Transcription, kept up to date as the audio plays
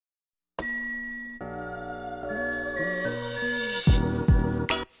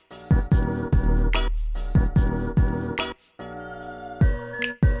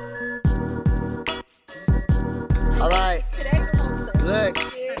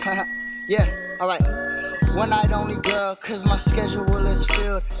Yeah, alright. One night only, girl, cause my schedule is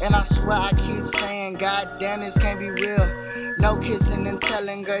filled. And I swear I keep saying, God damn, this can't be real. No kissing and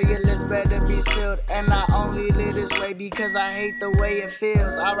telling, girl, your lips better be sealed. And I only live this way because I hate the way it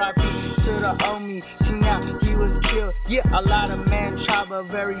feels. R.I.P. to the old me, see now he was killed. Yeah, a lot of men try, but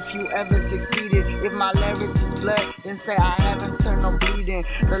very few ever succeeded. If my lyrics is blood, then say I haven't turned no bleeding.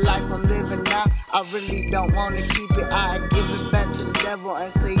 The life I'm living now, I really don't wanna keep it. I give it back to the devil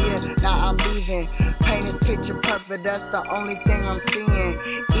and say, yeah, now I'm leaving. Paint is picture perfect, that's the only thing I'm seeing.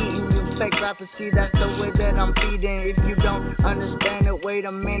 Eating you fake prophecy, that's the way that I'm feeding. If you don't understand it, wait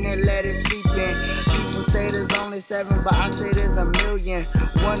a minute, let it seep in. People say there's only 7, but I say there's a million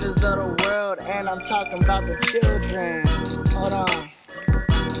wonders of the world, and I'm talking about the children. Hold on,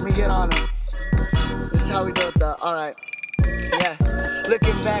 let me get on it. This is how we do it though, alright. Yeah,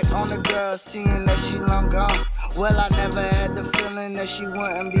 looking back on the girl, seeing that she long gone. Well, I never had the feeling that she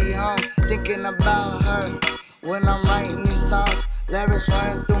wouldn't be home. Thinking about her when I'm writing these songs. Lyrics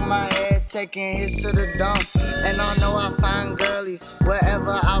running through my head, taking hits to the dome. And I know I find girlies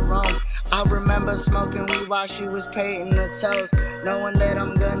wherever I roam. I remember smoking weed while she was painting the toes, knowing that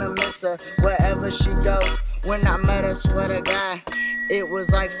I'm gonna miss her wherever she goes. When I met her, swear to God, it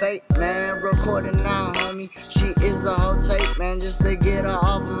was like fate, man. Recording now, homie. She is a whole tape, man. Just to get her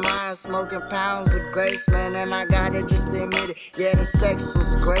off of mine. Smoking pounds of grace, man. And I gotta just admit it. Yeah, the sex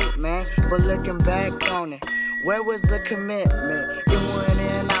was great, man. But looking back on it, where was the commitment? It went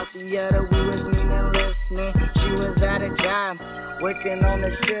in out the other. We was meaning listening. She was at a job, working on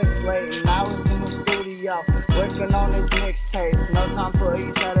the shifts, waiting. I was in the studio, working on his mixtapes. No time for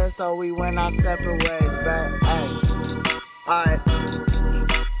each other, so we went our separate ways. But hey, alright.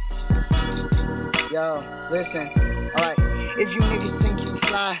 Yo, listen, alright. If you niggas think you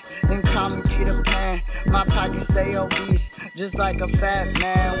fly, then call me Peter Pan. My pockets stay obese, just like a fat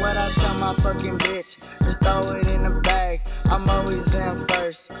man. What I tell my fucking bitch, just throw it in the bag. I'm always in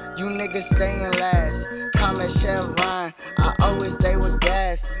first, you niggas staying last. Comment Chevron, I always stay with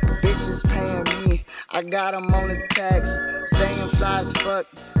gas. Bitches paying me, I got them on the tax. Staying fly as fuck,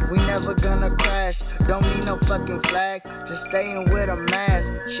 we never gonna crash. Don't need no fucking flag, just staying with a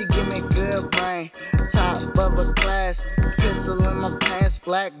mask. She give me good brain, top of a class. Pistol in my pants,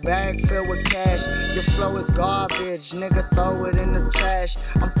 black bag filled with cash. Your flow is garbage, nigga, throw it in the trash.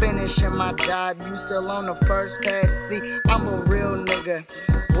 I'm finishing my job, you still on the first pass. See, I'm a real nigga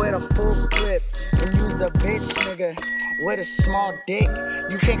with a full clip, and you's a bitch nigga with a small dick.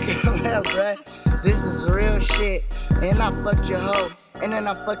 You can't compare, bruh. This is real shit. And I fucked your hoe, and then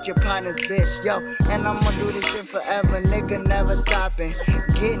I fucked your partner's bitch. Yo, and I'ma do this shit forever, nigga, never stopping.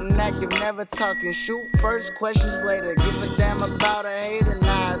 Getting active, never talking. Shoot first, questions later. Give a damn about a hater.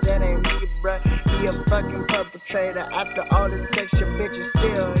 Nah, that ain't me, bruh. He a fucking perpetrator. After all the sex, your bitch is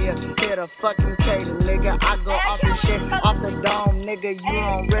still here. Hit a fucking cater, nigga. I go off the shit, off the dome, nigga. You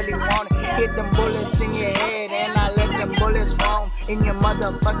don't really want it. Hit them bullets in your head, and I let them bullets roam in your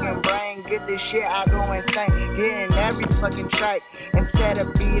motherfucking brain. Get this shit, I go insane. Getting every fucking track and tear the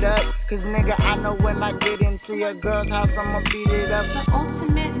beat up. Cause nigga, I know when I get into your girl's house, I'ma beat it up. The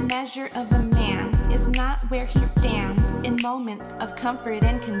ultimate measure of a man is not where he stands in moments of comfort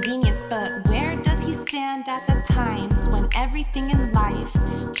and convenience, but where does he stand at the times when everything in life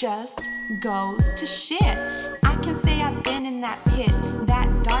just goes to shit. I can say I've been in that pit, that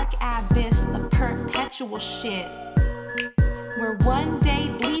dark abyss, the perpetual shit, where one day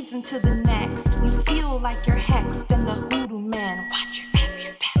bleeds into the next. You feel like you're hexed and the voodoo men watch your every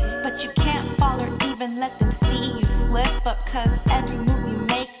step, but you can't fall or even let them see you slip up, cause every move you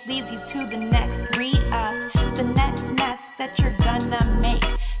make leads you to the next re-up, the next mess that you're gonna make.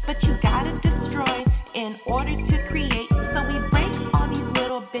 But you gotta destroy in order to create, so we break all these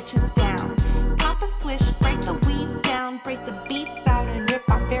little bitches down. Pop a swish, break the weed down, break the beats out and rip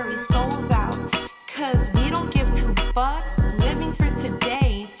our very souls out, cause we don't give 2 fucks. Living for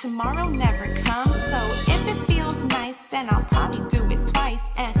today, tomorrow never comes. So if it feels nice, then I'll probably do it twice.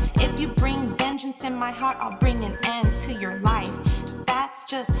 And if you bring vengeance in my heart, I'll bring an end to your life. That's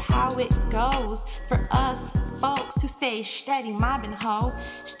just how it goes for us folks who stay steady mobbing ho,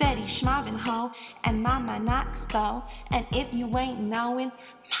 steady schmobbing ho, and mama knocks though. And if you ain't knowing,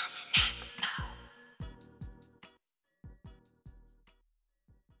 mama